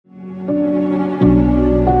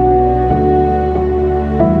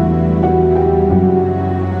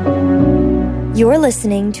You're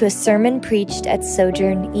listening to a sermon preached at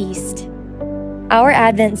Sojourn East. Our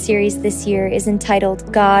Advent series this year is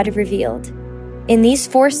entitled God Revealed. In these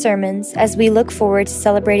 4 sermons, as we look forward to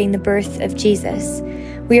celebrating the birth of Jesus,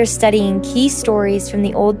 we are studying key stories from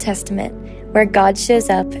the Old Testament where God shows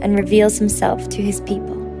up and reveals himself to his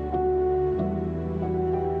people.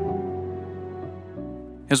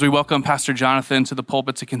 As we welcome Pastor Jonathan to the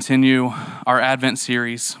pulpit to continue our Advent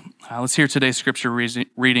series, let's hear today's scripture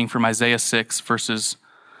reading from Isaiah 6, verses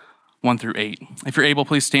 1 through 8. If you're able,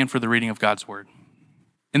 please stand for the reading of God's word.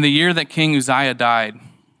 In the year that King Uzziah died,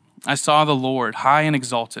 I saw the Lord high and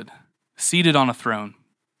exalted, seated on a throne,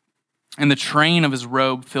 and the train of his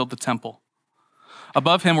robe filled the temple.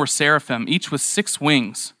 Above him were seraphim, each with 6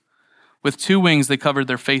 wings. With 2 wings they covered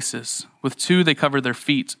their faces, with 2 they covered their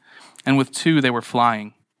feet, and with 2 they were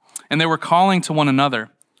flying. And they were calling to one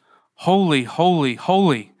another, "Holy, holy,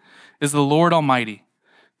 holy is the Lord Almighty.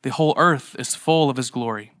 The whole earth is full of his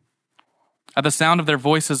glory." At the sound of their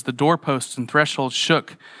voices, the doorposts and thresholds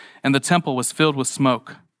shook, and the temple was filled with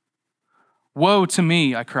smoke. "Woe to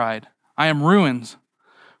me," I cried. "I am ruined,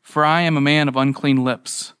 for I am a man of unclean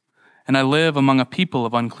lips, and I live among a people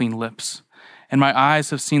of unclean lips, and my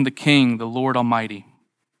eyes have seen the King, the Lord Almighty."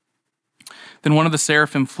 Then one of the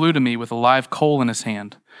seraphim flew to me with a live coal in his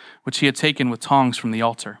hand, which he had taken with tongs from the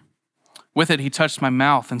altar. With it he touched my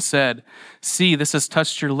mouth and said, "See, this has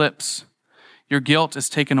touched your lips. Your guilt is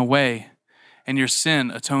taken away, and your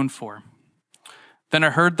sin atoned for." Then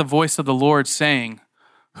I heard the voice of the Lord saying,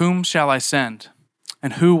 "Whom shall I send?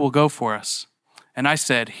 And who will go for us?" And I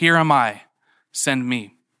said, "Here am I, send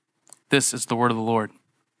me." This is the word of the Lord.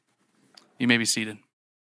 You may be seated.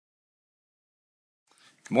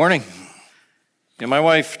 Good morning. My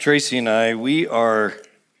wife Tracy and I, we are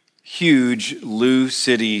huge Lou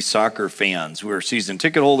City soccer fans. We're season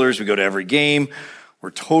ticket holders. We go to every game.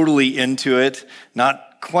 We're totally into it.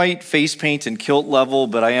 Not quite face paint and kilt level,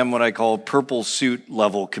 but I am what I call purple suit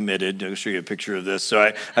level committed. I'll show you a picture of this.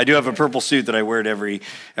 So I do have a purple suit that I wear at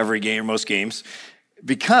every game, most games,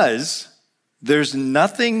 because there's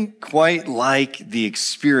nothing quite like the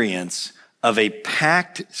experience of a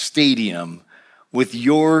packed stadium with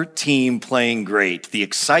your team playing great. The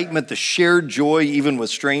excitement, the shared joy, even with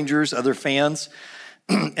strangers, other fans.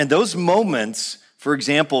 And those moments, for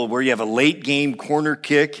example, where you have a late game corner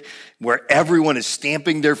kick, where everyone is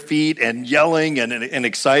stamping their feet and yelling and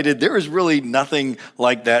excited, there is really nothing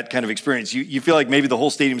like that kind of experience. You feel like maybe the whole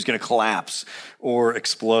stadium is going to collapse or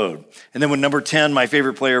explode. And then when number 10, my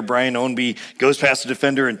favorite player, Brian Ownby, goes past the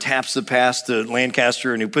defender and taps the pass to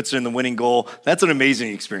Lancaster and who puts it in the winning goal, that's an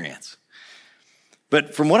amazing experience.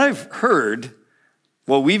 But from what I've heard,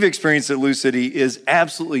 what we've experienced at Lou City is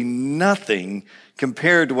absolutely nothing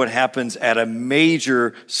compared to what happens at a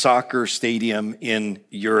major soccer stadium in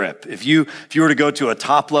Europe. If you were to go to a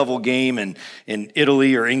top-level game in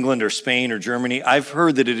Italy or England or Spain or Germany, I've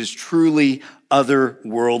heard that it is truly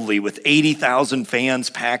otherworldly, with 80,000 fans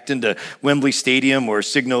packed into Wembley Stadium or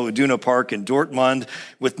Signal Iduna Park in Dortmund,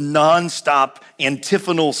 with nonstop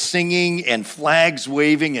antiphonal singing and flags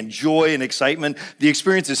waving and joy and excitement. The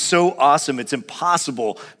experience is so awesome, it's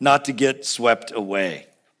impossible not to get swept away.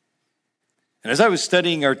 And as I was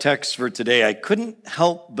studying our text for today, I couldn't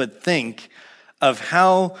help but think of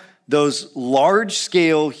how those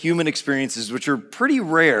large-scale human experiences, which are pretty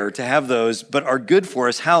rare to have those, but are good for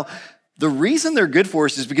us, how the reason they're good for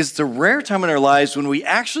us is because it's a rare time in our lives when we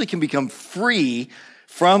actually can become free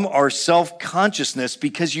from our self-consciousness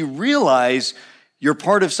because you realize you're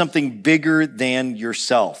part of something bigger than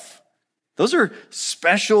yourself. Those are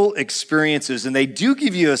special experiences, and they do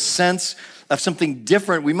give you a sense of something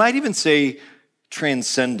different. We might even say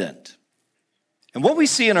transcendent. And what we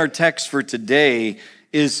see in our text for today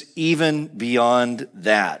is even beyond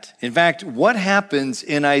that. In fact, what happens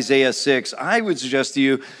in Isaiah 6, I would suggest to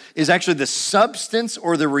you, is actually the substance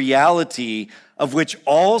or the reality of which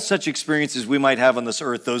all such experiences we might have on this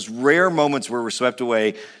earth, those rare moments where we're swept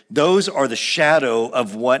away, those are the shadow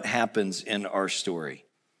of what happens in our story.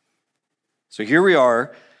 So here we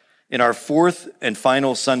are in our 4th and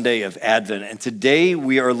final Sunday of Advent, and today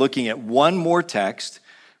we are looking at one more text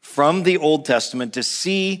from the Old Testament to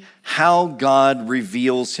see how God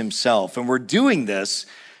reveals himself. And we're doing this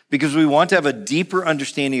because we want to have a deeper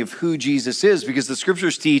understanding of who Jesus is, because the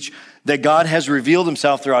scriptures teach that God has revealed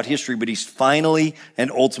himself throughout history, but he's finally and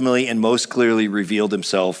ultimately and most clearly revealed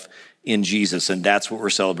himself in Jesus. And that's what we're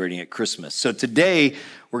celebrating at Christmas. So today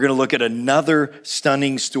we're going to look at another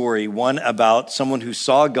stunning story, one about someone who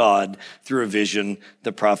saw God through a vision,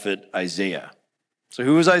 the prophet Isaiah. So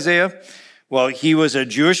who is Isaiah? Well, he was a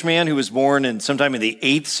Jewish man who was born in sometime in the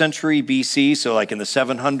 8th century BC, so like in the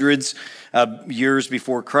 700s years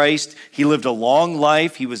before Christ. He lived a long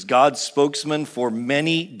life. He was God's spokesman for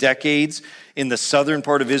many decades in the southern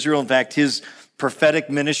part of Israel. In fact, his prophetic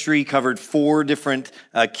ministry covered 4 different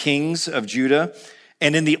kings of Judah.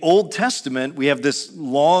 And in the Old Testament, we have this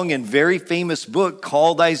long and very famous book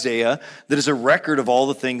called Isaiah that is a record of all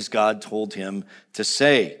the things God told him to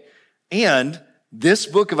say. And this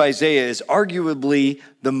book of Isaiah is arguably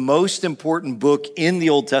the most important book in the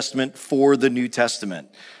Old Testament for the New Testament.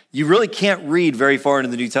 You really can't read very far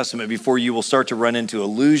into the New Testament before you will start to run into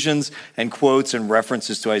allusions and quotes and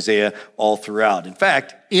references to Isaiah all throughout. In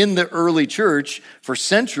fact, in the early church, for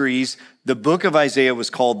centuries, the book of Isaiah was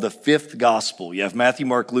called the 5th gospel. You have Matthew,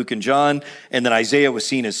 Mark, Luke, and John, and then Isaiah was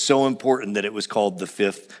seen as so important that it was called the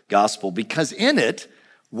 5th gospel, because in it,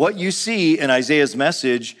 what you see in Isaiah's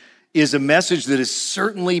message is a message that is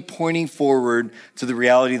certainly pointing forward to the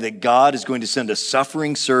reality that God is going to send a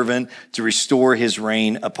suffering servant to restore his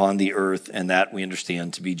reign upon the earth, and that we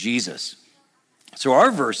understand to be Jesus. So our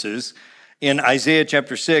verses in Isaiah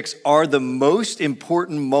chapter 6 are the most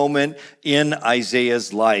important moment in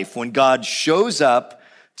Isaiah's life, when God shows up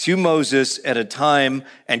to Moses at a time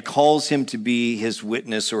and calls him to be his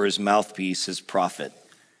witness or his mouthpiece, his prophet.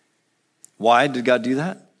 Why did God do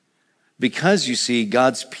that? Because, you see,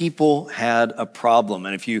 God's people had a problem.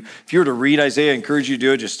 And if you were to read Isaiah, I encourage you to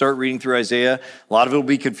do it. Just start reading through Isaiah. A lot of it will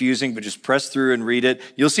be confusing, but just press through and read it.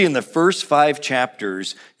 You'll see in the first 5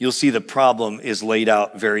 chapters, you'll see the problem is laid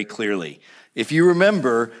out very clearly. If you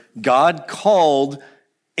remember, God called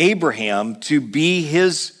Abraham to be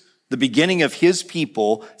the beginning of his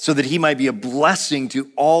people so that he might be a blessing to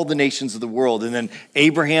all the nations of the world. And then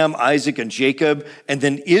Abraham, Isaac, and Jacob, and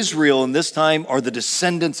then Israel in this time are the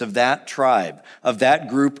descendants of that tribe, of that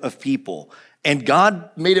group of people. And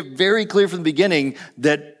God made it very clear from the beginning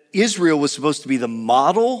that Israel was supposed to be the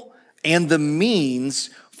model and the means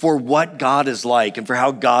for what God is like and for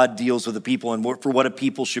how God deals with the people and for what a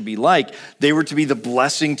people should be like. They were to be the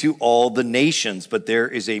blessing to all the nations, but there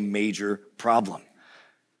is a major problem.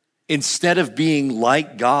 Instead of being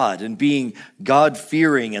like God and being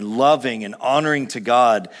God-fearing and loving and honoring to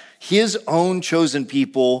God, his own chosen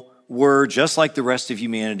people were, just like the rest of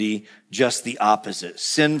humanity, just the opposite.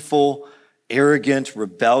 Sinful, arrogant,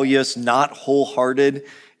 rebellious, not wholehearted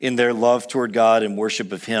in their love toward God and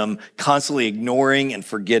worship of him, constantly ignoring and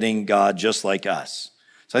forgetting God just like us.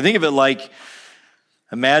 So I think of it like,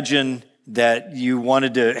 imagine that you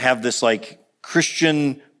wanted to have this like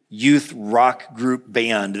Christian youth rock group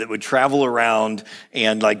band that would travel around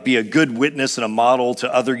and like be a good witness and a model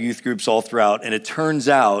to other youth groups all throughout. And it turns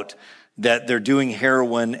out that they're doing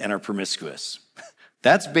heroin and are promiscuous.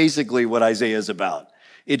 That's basically what Isaiah is about.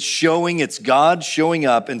 It's God showing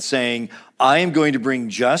up and saying, I am going to bring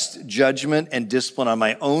just judgment and discipline on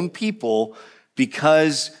my own people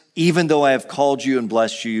because even though I have called you and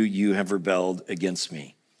blessed you, you have rebelled against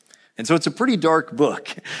me. And so it's a pretty dark book.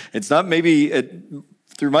 It's not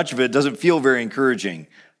through much of it, doesn't feel very encouraging,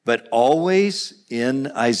 but always in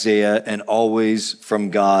Isaiah and always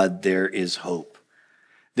from God, there is hope.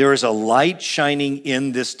 There is a light shining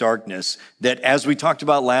in this darkness that, as we talked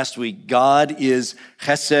about last week, God is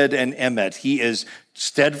chesed and emet. He is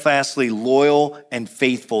steadfastly loyal and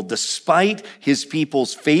faithful. Despite his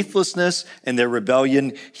people's faithlessness and their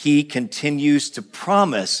rebellion, he continues to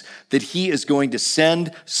promise that he is going to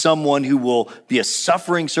send someone who will be a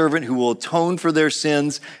suffering servant, who will atone for their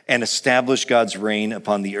sins and establish God's reign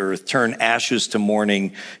upon the earth, turn ashes to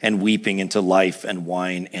mourning and weeping into life and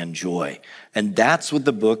wine and joy. And that's what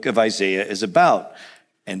the book of Isaiah is about.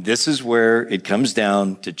 And this is where it comes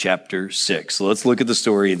down to chapter 6. So let's look at the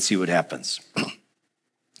story and see what happens.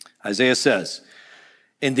 Isaiah says,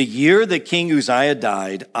 in the year that King Uzziah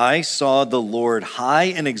died, I saw the Lord high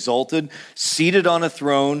and exalted, seated on a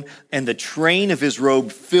throne, and the train of his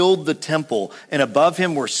robe filled the temple. And above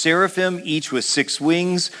him were seraphim, each with 6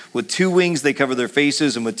 wings. With 2 wings they covered their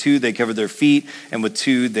faces, and with 2 they covered their feet, and with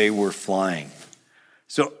 2 they were flying.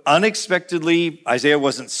 So unexpectedly, Isaiah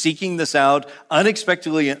wasn't seeking this out.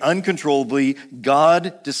 Unexpectedly and uncontrollably,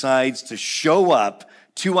 God decides to show up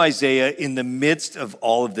to Isaiah in the midst of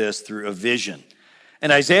all of this through a vision.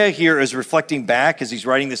 And Isaiah here is reflecting back as he's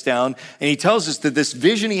writing this down, and he tells us that this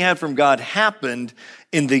vision he had from God happened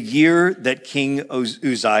in the year that King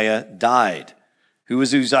Uzziah died. Who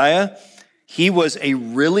was Uzziah? He was a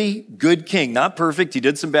really good king, not perfect. He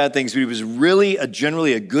did some bad things, but he was really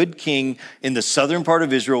generally a good king in the southern part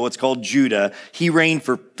of Israel, what's called Judah. He reigned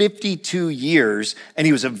for 52 years, and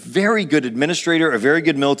he was a very good administrator, a very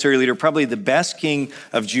good military leader, probably the best king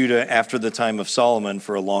of Judah after the time of Solomon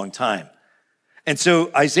for a long time. And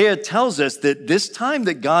so Isaiah tells us that this time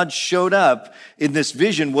that God showed up in this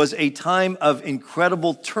vision was a time of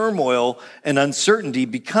incredible turmoil and uncertainty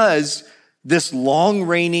because this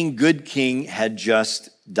long-reigning good king had just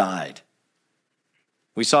died.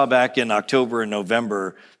 We saw back in October and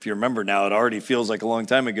November, if you remember now, it already feels like a long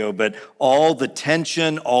time ago, but all the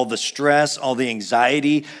tension, all the stress, all the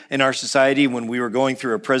anxiety in our society when we were going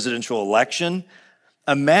through a presidential election.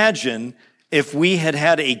 Imagine if we had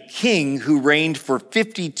had a king who reigned for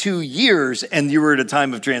 52 years and you were at a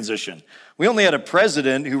time of transition. We only had a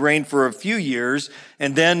president who reigned for a few years,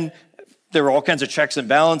 and then there were all kinds of checks and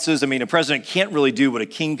balances. I mean, a president can't really do what a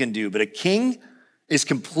king can do, but a king is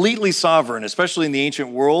completely sovereign, especially in the ancient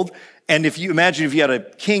world. And if you imagine if you had a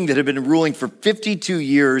king that had been ruling for 52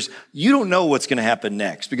 years, you don't know what's going to happen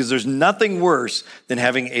next because there's nothing worse than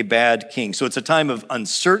having a bad king. So it's a time of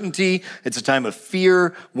uncertainty. It's a time of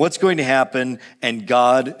fear. What's going to happen? And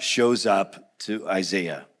God shows up to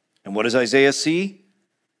Isaiah. And what does Isaiah see?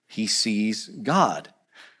 He sees God.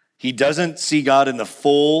 He doesn't see God in the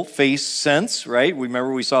full face sense, right?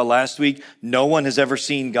 Remember we saw last week, no one has ever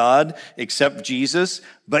seen God except Jesus,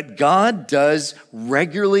 but God does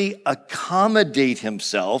regularly accommodate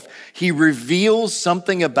himself. He reveals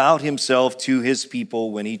something about himself to his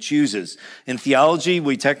people when he chooses. In theology,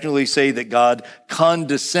 we technically say that God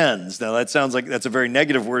condescends. Now that sounds like that's a very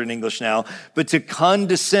negative word in English now, but to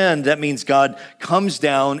condescend, that means God comes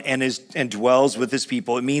down and dwells with his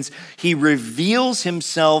people. It means he reveals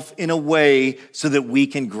himself in a way so that we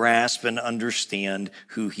can grasp and understand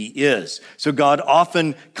who he is. So God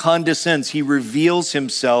often condescends. He reveals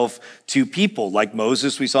himself to people, like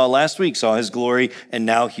Moses we saw last week, saw his glory, and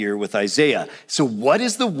now here with Isaiah. So what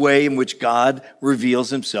is the way in which God reveals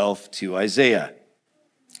himself to Isaiah?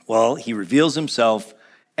 Well, he reveals himself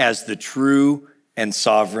as the true and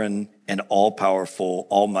sovereign and all-powerful,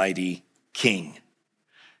 almighty king.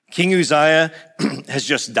 King Uzziah has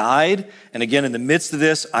just died. And again, in the midst of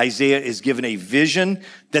this, Isaiah is given a vision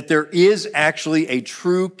that there is actually a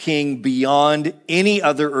true king beyond any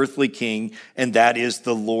other earthly king, and that is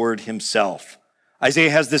the Lord himself. Isaiah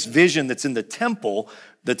has this vision that's in the temple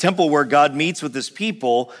where God meets with his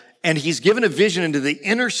people, and he's given a vision into the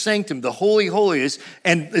inner sanctum, the Holy Holies,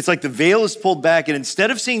 and it's like the veil is pulled back, and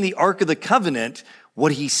instead of seeing the Ark of the Covenant,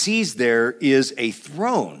 what he sees there is a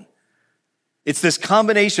throne. It's this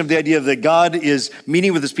combination of the idea that God is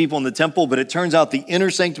meeting with his people in the temple, but it turns out the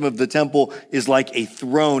inner sanctum of the temple is like a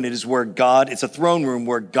throne. It is where it's a throne room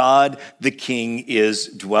where God, the king, is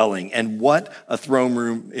dwelling. And what a throne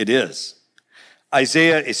room it is.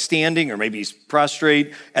 Isaiah is standing, or maybe he's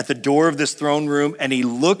prostrate, at the door of this throne room, and he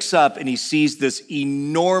looks up and he sees this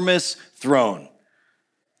enormous throne.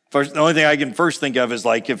 First, the only thing I can first think of is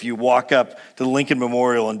like if you walk up to the Lincoln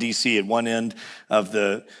Memorial in D.C. at one end of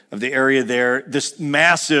the area there, this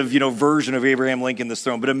massive, version of Abraham Lincoln, this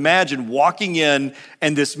throne. But imagine walking in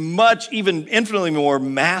and this much, even infinitely more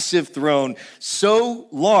massive throne, so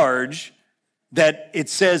large that it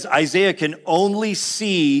says Isaiah can only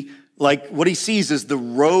see, like what he sees is the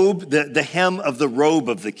robe, the hem of the robe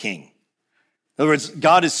of the king. In other words,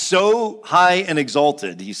 God is so high and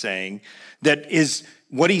exalted, he's saying, that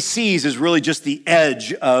what he sees is really just the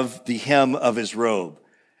edge of the hem of his robe.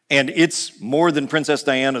 And it's more than Princess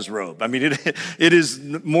Diana's robe. I mean, it is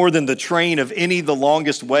more than the train of the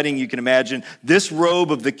longest wedding you can imagine. This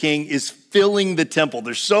robe of the king is filling the temple.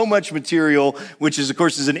 There's so much material, which is, of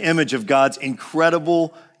course, is an image of God's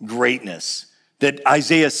incredible greatness. That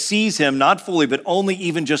Isaiah sees him, not fully, but only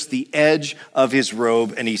even just the edge of his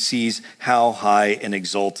robe, and he sees how high and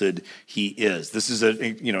exalted he is. This is an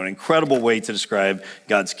incredible way to describe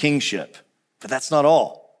God's kingship. But that's not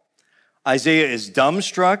all. Isaiah is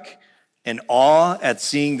dumbstruck and awe at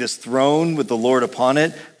seeing this throne with the Lord upon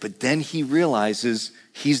it, but then he realizes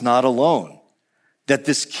he's not alone. That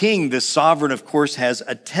this king, this sovereign, of course, has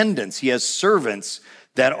attendants. He has servants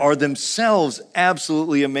that are themselves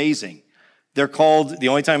absolutely amazing. They're called, the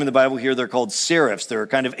only time in the Bible here, they're called seraphs. They're a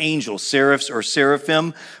kind of angels, seraphs or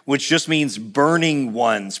seraphim, which just means burning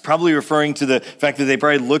ones, probably referring to the fact that they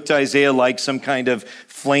probably looked to Isaiah like some kind of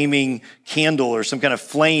flaming candle or some kind of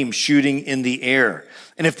flame shooting in the air.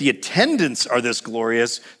 And if the attendants are this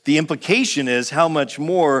glorious, the implication is how much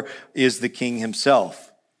more is the king himself.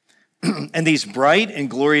 And these bright and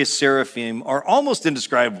glorious seraphim are almost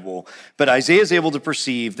indescribable, but Isaiah is able to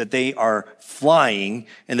perceive that they are flying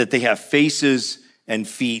and that they have faces and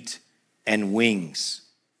feet and wings.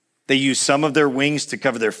 They use some of their wings to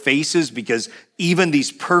cover their faces because even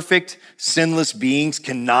these perfect, sinless beings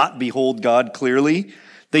cannot behold God clearly.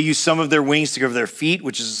 They use some of their wings to cover their feet,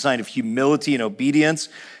 which is a sign of humility and obedience.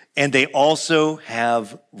 And they also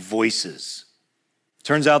have voices.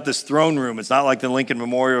 Turns out this throne room, it's not like the Lincoln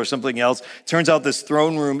Memorial or something else. Turns out this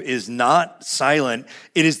throne room is not silent.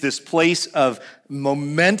 It is this place of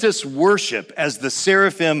momentous worship as the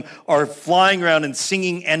seraphim are flying around and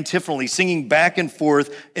singing antiphonally, singing back and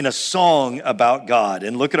forth in a song about God.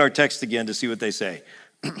 And look at our text again to see what they say.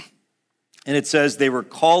 And it says, they were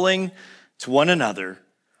calling to one another,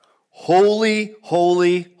 "Holy,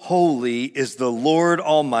 holy, holy is the Lord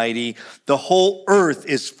Almighty. The whole earth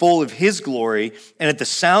is full of his glory." And at the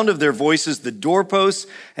sound of their voices, the doorposts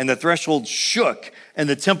and the threshold shook, and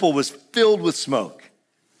the temple was filled with smoke.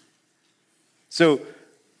 So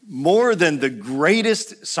more than the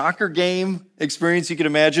greatest soccer game experience you can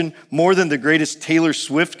imagine, more than the greatest Taylor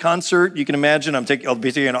Swift concert you can imagine, I'll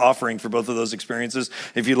be taking an offering for both of those experiences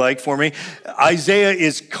if you'd like for me. Isaiah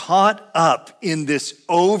is caught up in this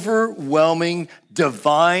overwhelming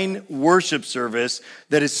divine worship service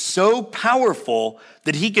that is so powerful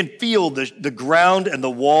that he can feel the ground and the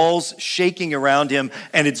walls shaking around him,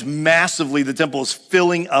 and it's massively, the temple is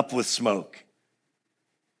filling up with smoke.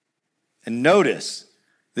 And notice,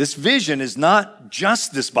 this vision is not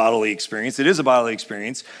just this bodily experience. It is a bodily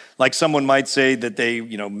experience. Like someone might say that they,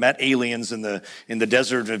 met aliens in the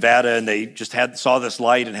desert of Nevada and they just saw this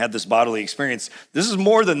light and had this bodily experience. This is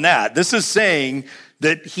more than that. This is saying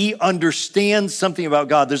that he understands something about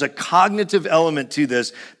God. There's a cognitive element to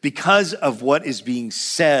this because of what is being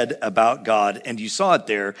said about God. And you saw it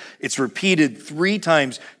there. It's repeated 3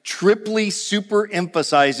 times, triply super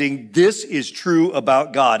emphasizing this is true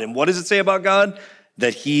about God. And what does it say about God?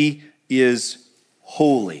 That he is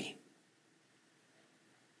holy.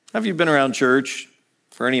 Have you been around church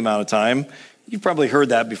for any amount of time? You've probably heard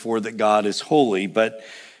that before, that God is holy. But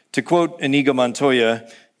to quote Inigo Montoya,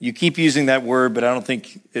 you keep using that word, but I don't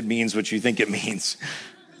think it means what you think it means.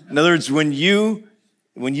 In other words, when you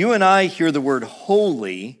and I hear the word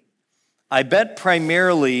holy, I bet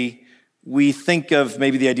primarily we think of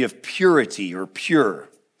maybe the idea of purity or pure.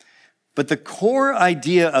 But the core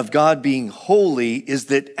idea of God being holy is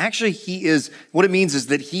that actually what it means is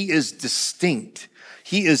that he is distinct.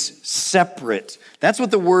 He is separate. That's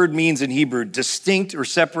what the word means in Hebrew, distinct or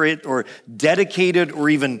separate or dedicated or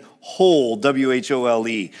even whole,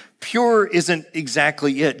 W-H-O-L-E. Pure isn't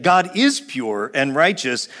exactly it. God is pure and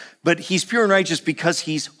righteous, but he's pure and righteous because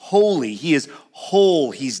he's holy. He is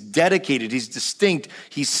whole. He's dedicated. He's distinct.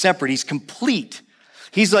 He's separate. He's complete.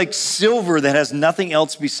 He's like silver that has nothing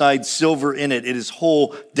else besides silver in it. It is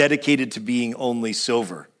whole, dedicated to being only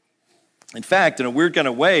silver. In fact, in a weird kind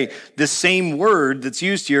of way, this same word that's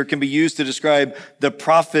used here can be used to describe the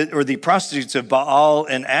prophet or the prostitutes of Baal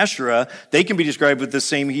and Asherah. They can be described with the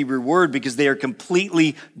same Hebrew word because they are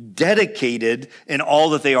completely dedicated in all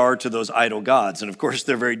that they are to those idol gods. And of course,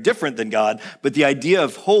 they're very different than God, but the idea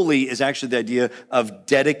of holy is actually the idea of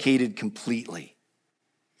dedicated completely.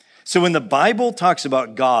 So when the Bible talks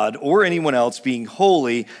about God or anyone else being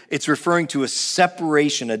holy, it's referring to a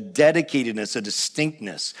separation, a dedicatedness, a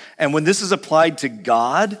distinctness. And when this is applied to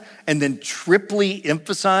God and then triply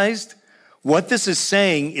emphasized, what this is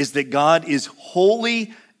saying is that God is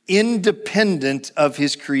wholly independent of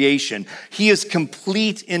his creation. He is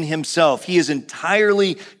complete in himself. He is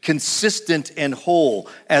entirely consistent and whole.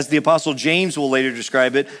 As the Apostle James will later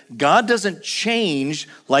describe it, God doesn't change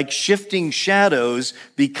like shifting shadows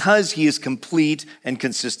because he is complete and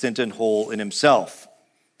consistent and whole in himself.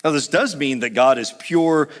 Now, this does mean that God is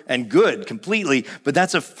pure and good completely, but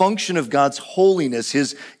that's a function of God's holiness,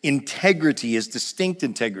 his integrity, his distinct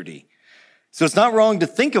integrity. So it's not wrong to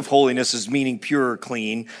think of holiness as meaning pure or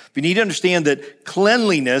clean, but you need to understand that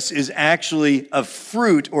cleanliness is actually a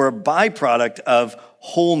fruit or a byproduct of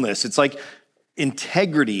wholeness. It's like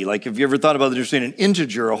integrity. Like, have you ever thought about the difference between an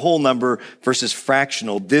integer, a whole number, versus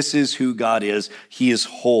fractional? This is who God is. He is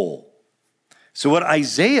whole. So what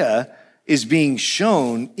Isaiah is being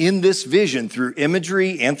shown in this vision through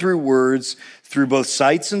imagery and through words, through both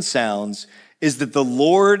sights and sounds, is that the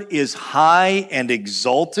Lord is high and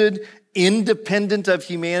exalted, independent of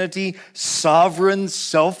humanity, sovereign,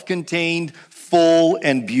 self-contained, full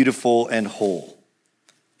and beautiful and whole.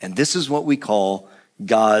 And this is what we call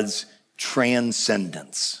God's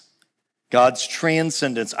transcendence. God's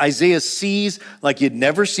transcendence. Isaiah sees, like he'd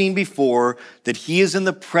never seen before, that he is in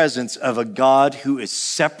the presence of a God who is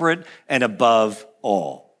separate and above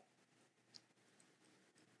all.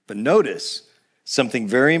 But notice something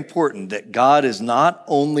very important, that God is not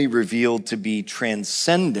only revealed to be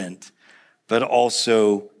transcendent, but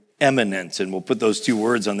also eminent. And we'll put those 2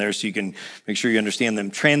 words on there so you can make sure you understand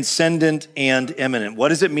them. Transcendent and eminent. What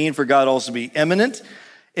does it mean for God also to be eminent?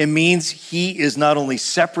 It means he is not only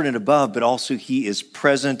separate and above, but also he is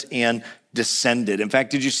present and descended. In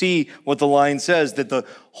fact, did you see what the line says? That the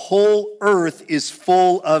whole earth is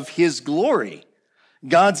full of his glory.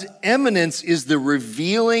 God's eminence is the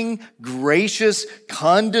revealing, gracious,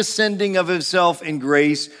 condescending of himself in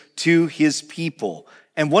grace to his people.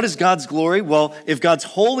 And what is God's glory? Well, if God's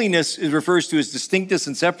holiness refers to his distinctness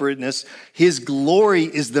and separateness, his glory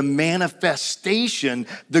is the manifestation,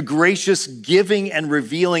 the gracious giving and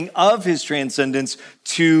revealing of his transcendence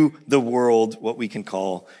to the world, what we can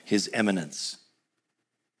call his eminence.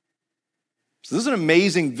 So this is an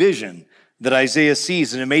amazing vision that Isaiah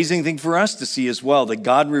sees, an amazing thing for us to see as well, that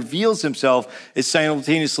God reveals himself as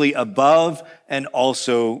simultaneously above and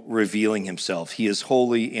also revealing himself. He is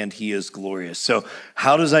holy and he is glorious. So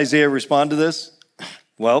how does Isaiah respond to this?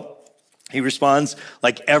 Well, he responds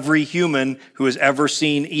like every human who has ever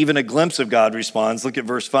seen even a glimpse of God responds. Look at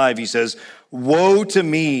verse 5. He says, "Woe to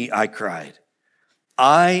me," I cried.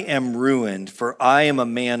 "I am ruined, for I am a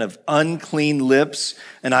man of unclean lips,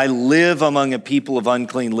 and I live among a people of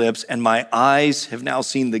unclean lips, and my eyes have now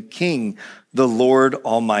seen the King, the Lord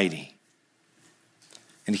Almighty."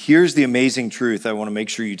 And here's the amazing truth I want to make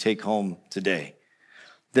sure you take home today,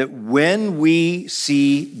 that when we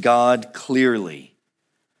see God clearly,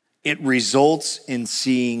 it results in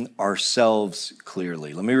seeing ourselves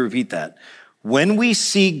clearly. Let me repeat that. When we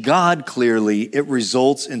see God clearly, it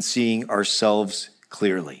results in seeing ourselves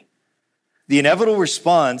clearly. The inevitable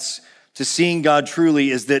response to seeing God truly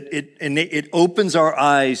is that it opens our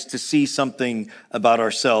eyes to see something about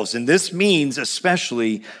ourselves. And this means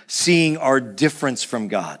especially seeing our difference from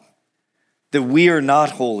God. That we are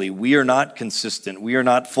not holy, we are not consistent, we are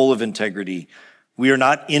not full of integrity, we are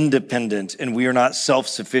not independent, and we are not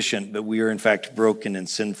self-sufficient, but we are in fact broken and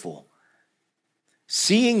sinful.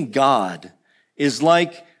 Seeing God is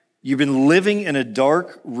like you've been living in a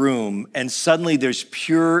dark room and suddenly there's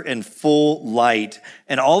pure and full light.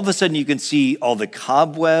 And all of a sudden you can see all the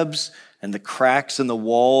cobwebs and the cracks in the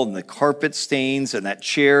wall and the carpet stains and that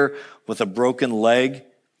chair with a broken leg.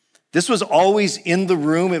 This was always in the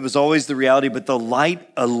room. It was always the reality, but the light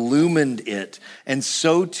illumined it. And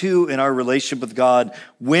so too in our relationship with God,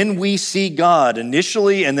 when we see God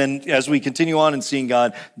initially, and then as we continue on in seeing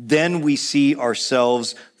God, then we see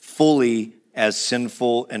ourselves fully as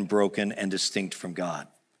sinful and broken and distinct from God.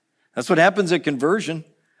 That's what happens at conversion.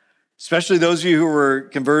 Especially those of you who were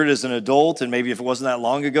converted as an adult, and maybe if it wasn't that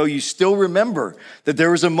long ago, you still remember that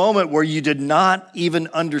there was a moment where you did not even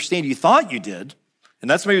understand. You thought you did,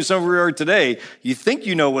 and that's maybe some of where we are today. You think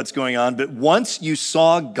you know what's going on, but once you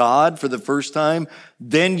saw God for the first time,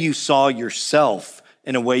 then you saw yourself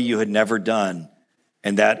in a way you had never done,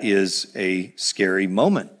 and that is a scary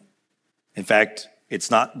moment. In fact,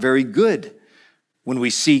 it's not very good when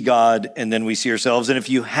we see God and then we see ourselves. And if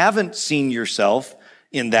you haven't seen yourself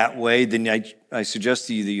in that way, then I suggest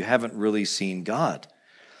to you that you haven't really seen God.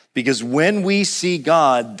 Because when we see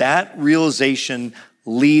God, that realization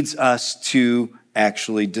leads us to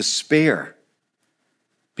actually despair.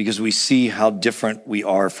 Because we see how different we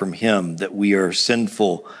are from him, that we are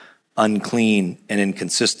sinful, unclean, and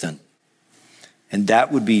inconsistent. And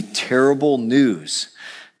that would be terrible news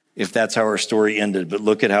if that's how our story ended. But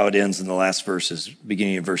look at how it ends in the last verses,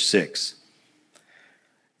 beginning of verse 6.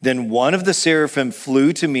 Then one of the seraphim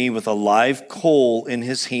flew to me with a live coal in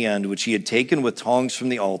his hand, which he had taken with tongs from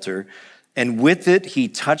the altar, and with it he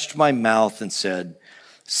touched my mouth and said,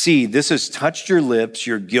 "See, this has touched your lips,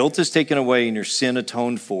 your guilt is taken away and your sin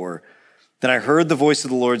atoned for." Then I heard the voice of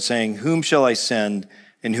the Lord saying, "Whom shall I send,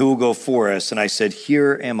 and who will go for us?" And I said,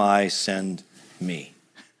 "Here am I, send me."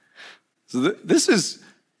 So this is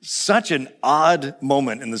such an odd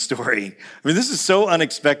moment in the story. I mean, this is so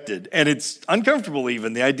unexpected, and it's uncomfortable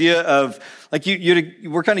even. The idea of, like,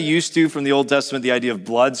 we're kind of used to from the Old Testament, the idea of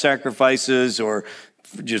blood sacrifices or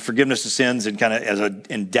just forgiveness of sins and kind of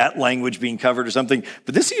in debt language being covered or something.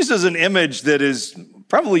 But this uses an image that is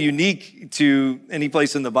probably unique to any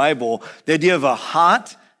place in the Bible. The idea of a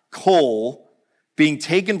hot coal being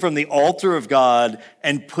taken from the altar of God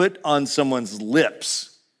and put on someone's lips.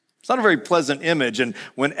 It's not a very pleasant image, and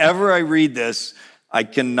whenever I read this, I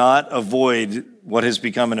cannot avoid what has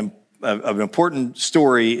become an important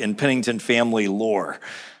story in Pennington family lore.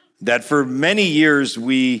 That for many years,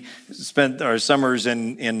 we spent our summers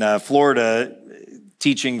in Florida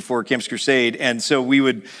teaching for Campus Crusade, and so we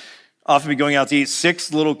would often be going out to eat,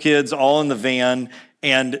 6 little kids all in the van,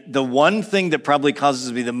 and the one thing that probably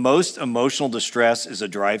causes me the most emotional distress is a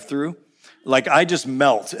drive-through. Like I just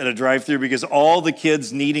melt at a drive-through because all the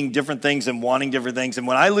kids needing different things and wanting different things. And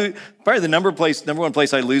when I lose, probably the number one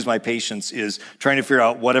place I lose my patience is trying to figure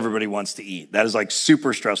out what everybody wants to eat. That is like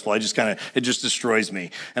super stressful. It just destroys me.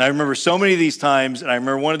 And I remember so many of these times, and I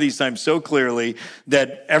remember one of these times so clearly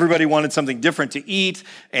that everybody wanted something different to eat.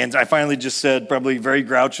 And I finally just said, probably very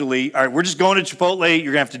grouchily, all right, we're just going to Chipotle.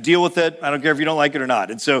 You're gonna have to deal with it. I don't care if you don't like it or not.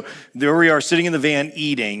 And so there we are sitting in the van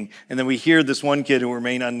eating. And then we hear this one kid who will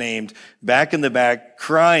remain unnamed back in the back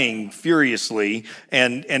crying furiously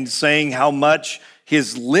and saying how much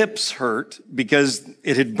his lips hurt because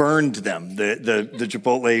it had burned them, the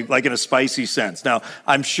Chipotle, like in a spicy sense. Now,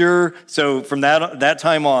 I'm sure, so from that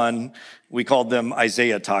time on, we called them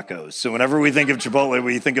Isaiah tacos. So whenever we think of Chipotle,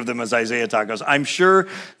 we think of them as Isaiah tacos. I'm sure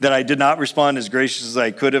that I did not respond as gracious as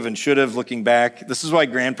I could have and should have looking back. This is why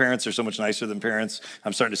grandparents are so much nicer than parents.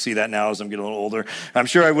 I'm starting to see that now as I'm getting a little older. I'm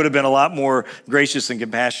sure I would have been a lot more gracious and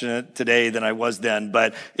compassionate today than I was then,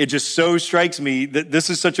 but it just so strikes me that this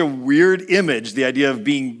is such a weird image, the idea of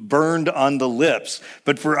being burned on the lips.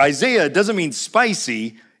 But for Isaiah, it doesn't mean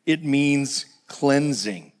spicy, it means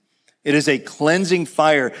cleansing. It is a cleansing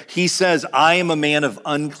fire. He says, I am a man of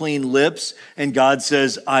unclean lips, and God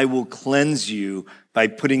says, I will cleanse you by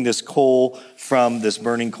putting this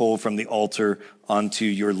burning coal from the altar onto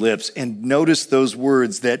your lips. And notice those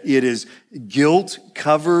words that it is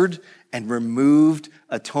guilt-covered and removed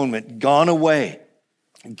atonement, gone away.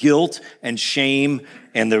 Guilt and shame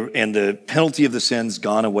and the penalty of the sins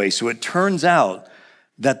gone away. So it turns out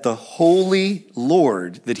that the holy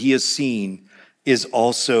Lord that he has seen is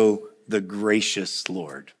also the gracious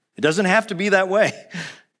Lord. It doesn't have to be that way.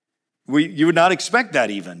 You would not expect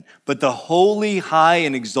that even. But the holy, high,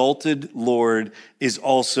 and exalted Lord is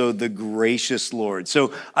also the gracious Lord.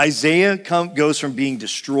 So Isaiah goes from being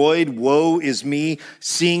destroyed, woe is me,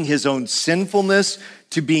 seeing his own sinfulness,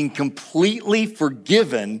 to being completely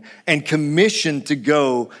forgiven and commissioned to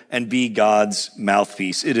go and be God's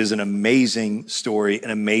mouthpiece. It is an amazing story, an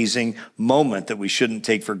amazing moment that we shouldn't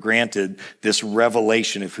take for granted, this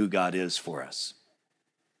revelation of who God is for us.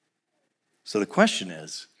 So the question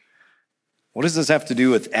is, what does this have to do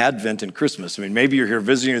with Advent and Christmas? I mean, maybe you're here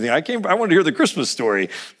visiting and you think, I want to hear the Christmas story.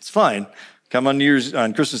 It's fine. Come on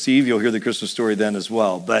Christmas Eve, you'll hear the Christmas story then as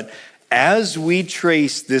well. But as we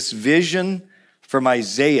trace this vision from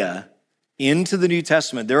Isaiah into the New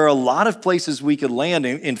Testament, there are a lot of places we could land.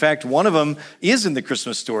 In fact, one of them is in the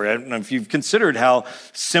Christmas story. I don't know if you've considered how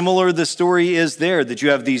similar the story is there, that you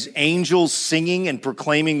have these angels singing and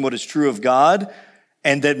proclaiming what is true of God,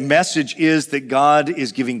 and that message is that God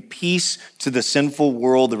is giving peace to the sinful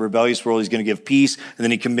world, the rebellious world. He's going to give peace, and then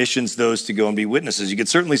he commissions those to go and be witnesses. You can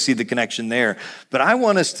certainly see the connection there. But I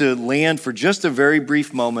want us to land for just a very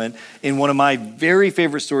brief moment in one of my very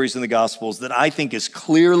favorite stories in the Gospels that I think is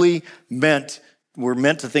clearly we're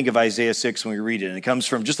meant to think of Isaiah 6 when we read it. And it comes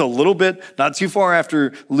from just a little bit, not too far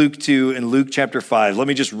after Luke 2 and Luke chapter 5. Let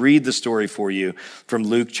me just read the story for you from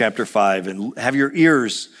Luke chapter 5 and have your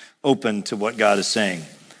ears open to what God is saying.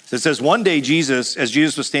 So it says, one day as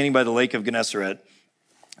Jesus was standing by the lake of Gennesaret,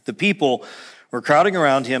 the people were crowding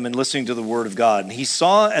around him and listening to the word of God. And he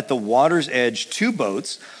saw at the water's edge 2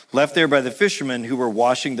 boats left there by the fishermen who were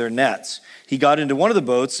washing their nets. He got into one of the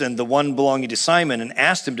boats, and the one belonging to Simon, and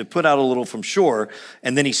asked him to put out a little from shore.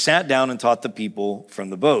 And then he sat down and taught the people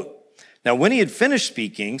from the boat. Now, when he had finished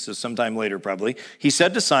speaking, so sometime later probably, he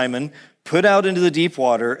said to Simon, put out into the deep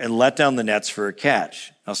water and let down the nets for a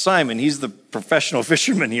catch. Now, Simon, he's the professional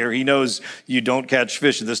fisherman here. He knows you don't catch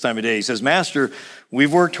fish at this time of day. He says, Master,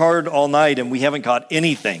 we've worked hard all night and we haven't caught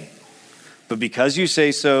anything. But because you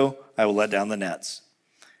say so, I will let down the nets.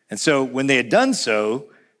 And so when they had done so,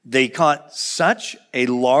 they caught such a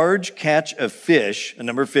large catch of fish, a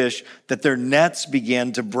number of fish, that their nets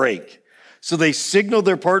began to break. So they signaled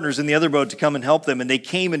their partners in the other boat to come and help them, and they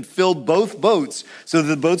came and filled both boats so that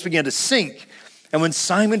the boats began to sink. And when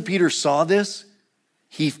Simon Peter saw this,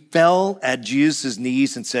 he fell at Jesus'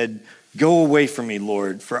 knees and said, go away from me,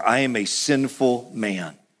 Lord, for I am a sinful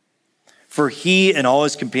man. For he and all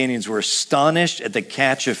his companions were astonished at the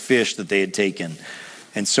catch of fish that they had taken.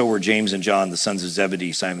 And so were James and John, the sons of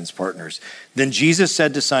Zebedee, Simon's partners. Then Jesus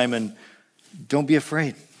said to Simon, don't be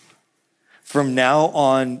afraid. From now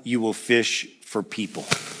on, you will fish for people.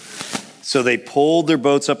 So they pulled their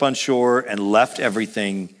boats up on shore and left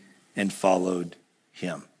everything and followed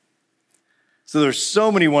him. So there's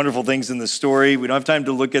so many wonderful things in this story. We don't have time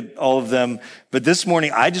to look at all of them. But this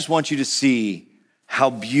morning, I just want you to see how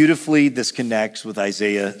beautifully this connects with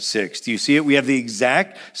Isaiah 6. Do you see it? We have the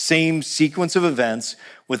exact same sequence of events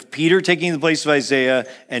with Peter taking the place of Isaiah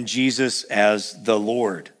and Jesus as the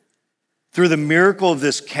Lord. Through the miracle of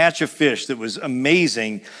this catch of fish that was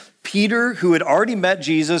amazing, Peter, who had already met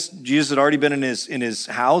Jesus had already been in his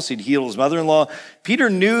house, he'd healed his mother-in-law. Peter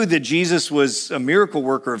knew that Jesus was a miracle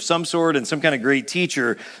worker of some sort and some kind of great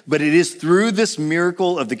teacher, but it is through this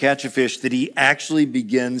miracle of the catch of fish that he actually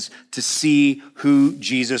begins to see who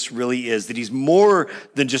Jesus really is, that he's more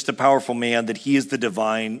than just a powerful man, that he is the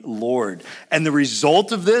divine Lord. And the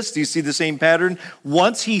result of this, do you see the same pattern?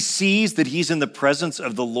 Once he sees that he's in the presence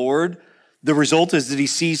of the Lord, the result is that he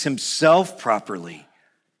sees himself properly,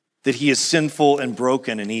 that he is sinful and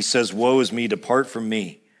broken, and he says, "Woe is me, depart from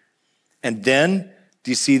me." And then, do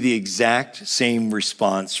you see the exact same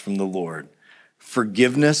response from the Lord?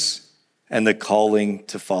 Forgiveness and the calling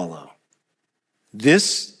to follow.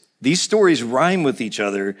 These stories rhyme with each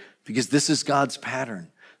other because this is God's pattern.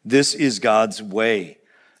 This is God's way.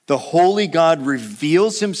 The holy God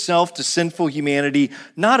reveals himself to sinful humanity,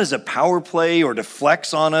 not as a power play or to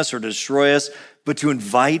flex on us or to destroy us, but to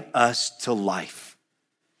invite us to life.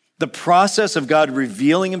 The process of God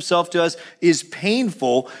revealing himself to us is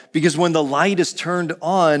painful because when the light is turned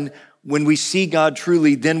on, when we see God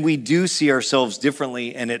truly, then we do see ourselves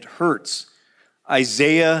differently and it hurts.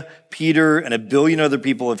 Isaiah, Peter, and a billion other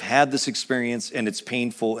people have had this experience and it's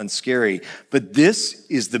painful and scary. But this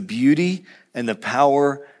is the beauty and the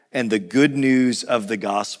power and the good news of the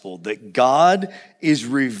gospel, that God is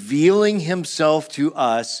revealing himself to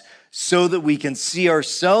us so that we can see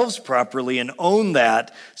ourselves properly and own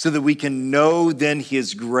that, so that we can know then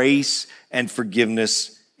his grace and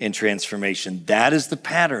forgiveness and transformation. That is the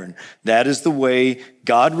pattern. That is the way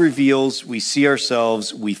God reveals, we see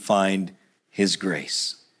ourselves, we find his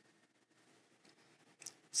grace.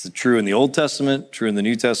 It's true in the Old Testament, true in the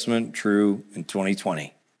New Testament, true in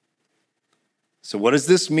 2020. So what does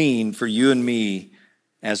this mean for you and me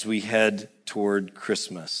as we head toward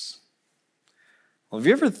Christmas? Well, have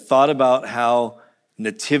you ever thought about how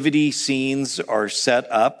nativity scenes are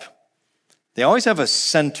set up? They always have a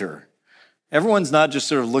center. Everyone's not just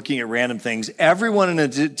sort of looking at random things. Everyone in a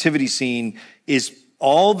nativity scene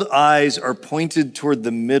all the eyes are pointed toward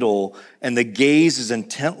the middle and the gaze is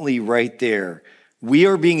intently right there. We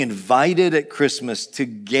are being invited at Christmas to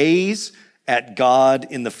gaze at God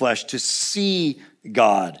in the flesh, to see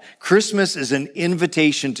God. Christmas is an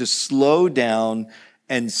invitation to slow down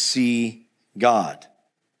and see God.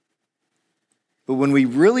 But when we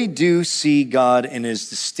really do see God in his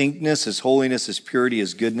distinctness, his holiness, his purity,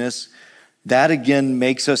 his goodness, that again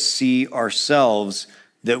makes us see ourselves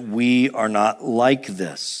that we are not like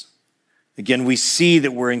this. Again, we see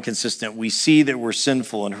that we're inconsistent. We see that we're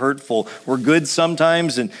sinful and hurtful. We're good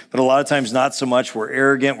sometimes, but a lot of times not so much. We're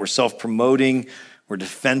arrogant, we're self-promoting, we're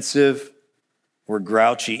defensive, we're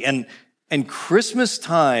grouchy. And Christmas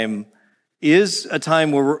time is a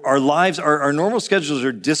time where our lives, our normal schedules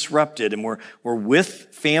are disrupted, and we're with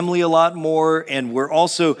family a lot more, and we're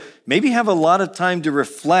also maybe have a lot of time to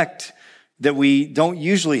reflect that we don't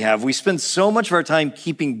usually have. We spend so much of our time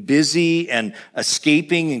keeping busy and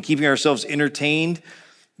escaping and keeping ourselves entertained,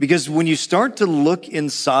 because when you start to look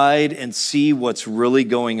inside and see what's really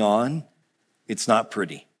going on, it's not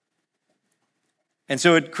pretty. And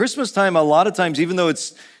so at Christmas time, a lot of times, even though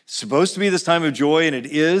it's supposed to be this time of joy, and it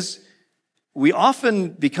is, we often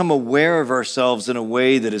become aware of ourselves in a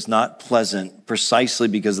way that is not pleasant precisely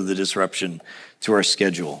because of the disruption to our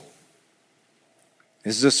schedule.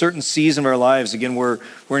 This is a certain season of our lives. Again, we're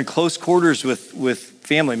in close quarters with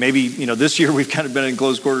family. Maybe, this year we've kind of been in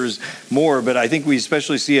close quarters more, but I think we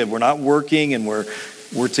especially see it. We're not working and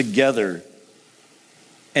we're together.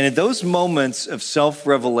 And in those moments of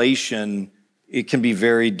self-revelation, it can be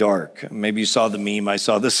very dark. Maybe you saw the meme I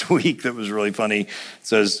saw this week that was really funny. It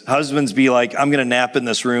says, husbands be like, I'm going to nap in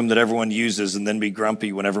this room that everyone uses and then be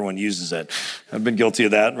grumpy when everyone uses it. I've been guilty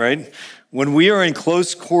of that, right? When we are in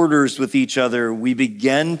close quarters with each other, we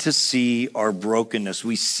begin to see our brokenness.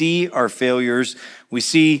 We see our failures. We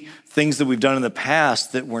see things that we've done in the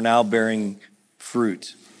past that we're now bearing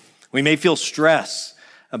fruit. We may feel stress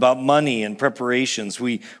about money and preparations.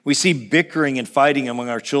 We see bickering and fighting among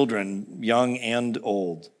our children, young and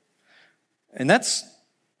old. And that's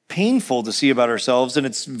painful to see about ourselves, and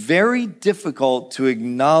it's very difficult to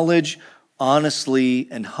acknowledge honestly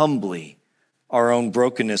and humbly our own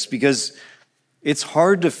brokenness, because it's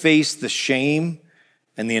hard to face the shame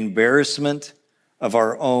and the embarrassment of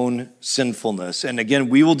our own sinfulness. And again,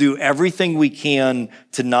 we will do everything we can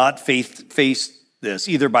to not face this,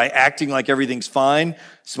 either by acting like everything's fine,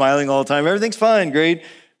 smiling all the time, everything's fine, great,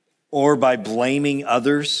 or by blaming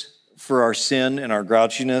others for our sin and our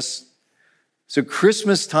grouchiness. So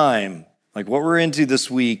Christmas time, like what we're into this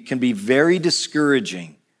week, can be very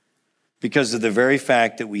discouraging because of the very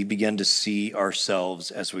fact that we begin to see ourselves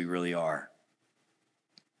as we really are.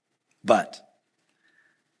 But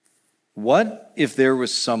what if there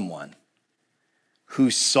was someone who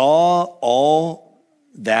saw all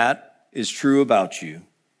that is true about you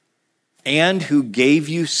and who gave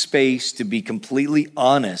you space to be completely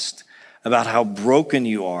honest about how broken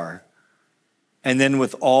you are, and then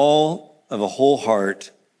with all of a whole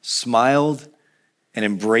heart smiled and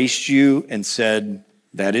embraced you and said,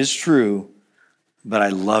 "That is true, but I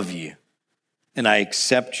love you and I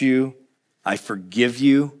accept you, I forgive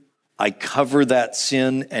you, I cover that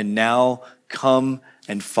sin, and now come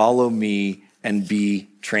and follow me and be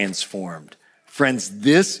transformed." Friends,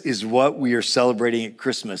 this is what we are celebrating at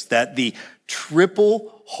Christmas, that the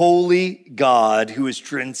triple holy God who is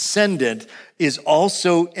transcendent is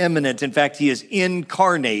also immanent. In fact, he is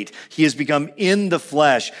incarnate. He has become in the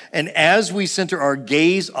flesh. And as we center our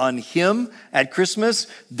gaze on him at Christmas,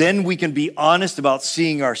 then we can be honest about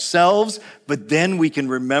seeing ourselves, but then we can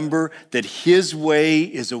remember that his way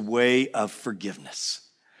is a way of forgiveness.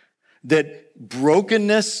 That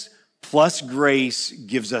brokenness plus grace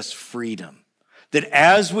gives us freedom. That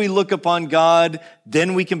as we look upon God,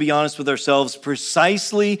 then we can be honest with ourselves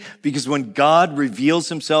precisely because when God reveals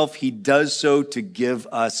himself, he does so to give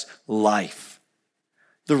us life.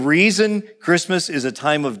 The reason Christmas is a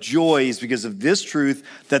time of joy is because of this truth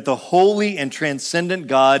that the holy and transcendent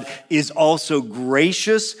God is also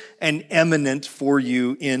gracious and immanent for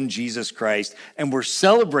you in Jesus Christ. And we're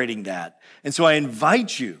celebrating that. And so I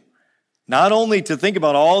invite you not only to think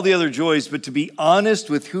about all the other joys, but to be honest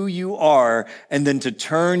with who you are, and then to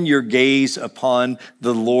turn your gaze upon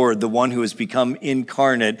the Lord, the one who has become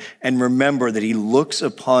incarnate, and remember that he looks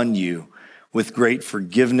upon you with great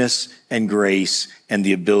forgiveness and grace and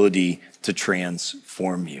the ability to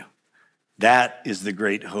transform you. That is the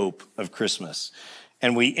great hope of Christmas.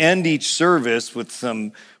 And we end each service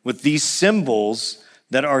with these symbols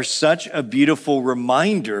that are such a beautiful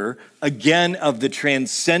reminder, again, of the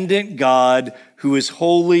transcendent God who is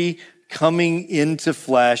holy, coming into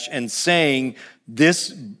flesh and saying,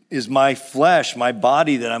 "This is my flesh, my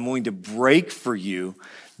body that I'm going to break for you.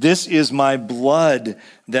 This is my blood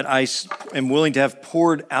that I am willing to have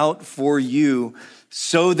poured out for you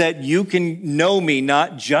so that you can know me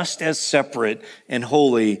not just as separate and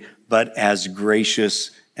holy, but as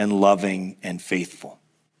gracious and loving and faithful."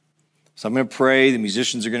 So I'm going to pray. The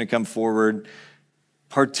musicians are going to come forward.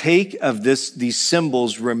 Partake of these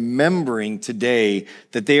symbols, remembering today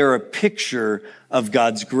that they are a picture of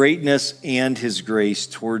God's greatness and his grace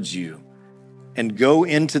towards you. And go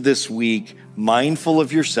into this week mindful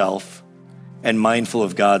of yourself and mindful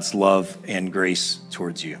of God's love and grace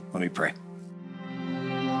towards you. Let me pray.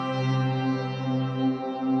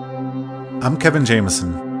 I'm Kevin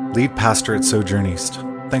Jameson, lead pastor at Sojourn East.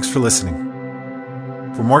 Thanks for listening.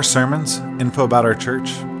 For more sermons, info about our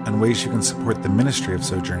church, and ways you can support the ministry of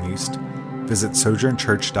Sojourn East, visit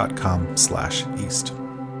sojournchurch.com/east.